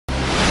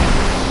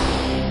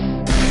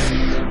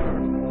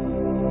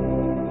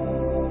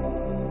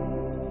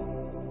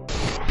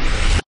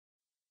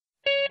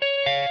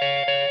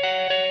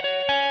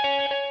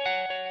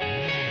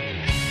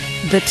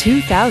the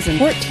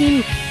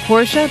 2014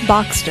 Porsche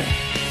Boxster.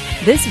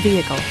 This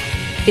vehicle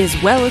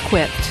is well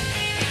equipped.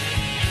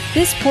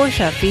 This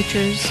Porsche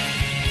features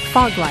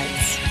fog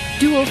lights,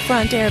 dual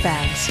front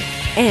airbags,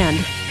 and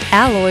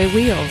alloy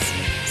wheels.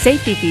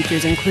 Safety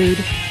features include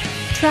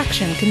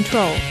traction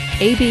control,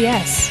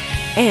 ABS,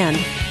 and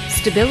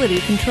stability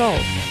control.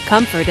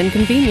 Comfort and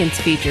convenience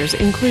features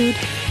include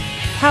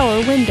power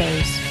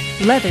windows,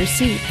 leather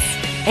seats,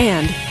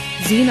 and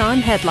xenon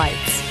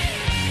headlights.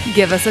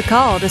 Give us a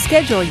call to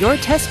schedule your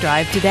test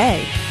drive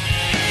today.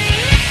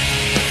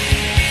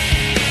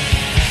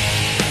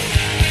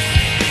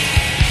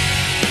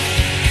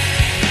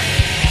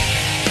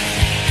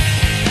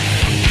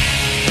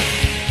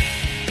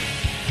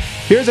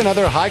 Here's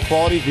another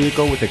high-quality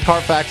vehicle with a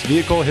Carfax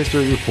Vehicle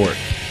History Report.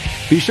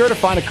 Be sure to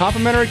find a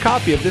complimentary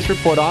copy of this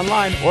report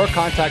online or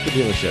contact the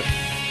dealership.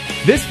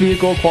 This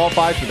vehicle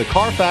qualifies for the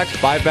Carfax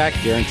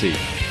Buyback Guarantee.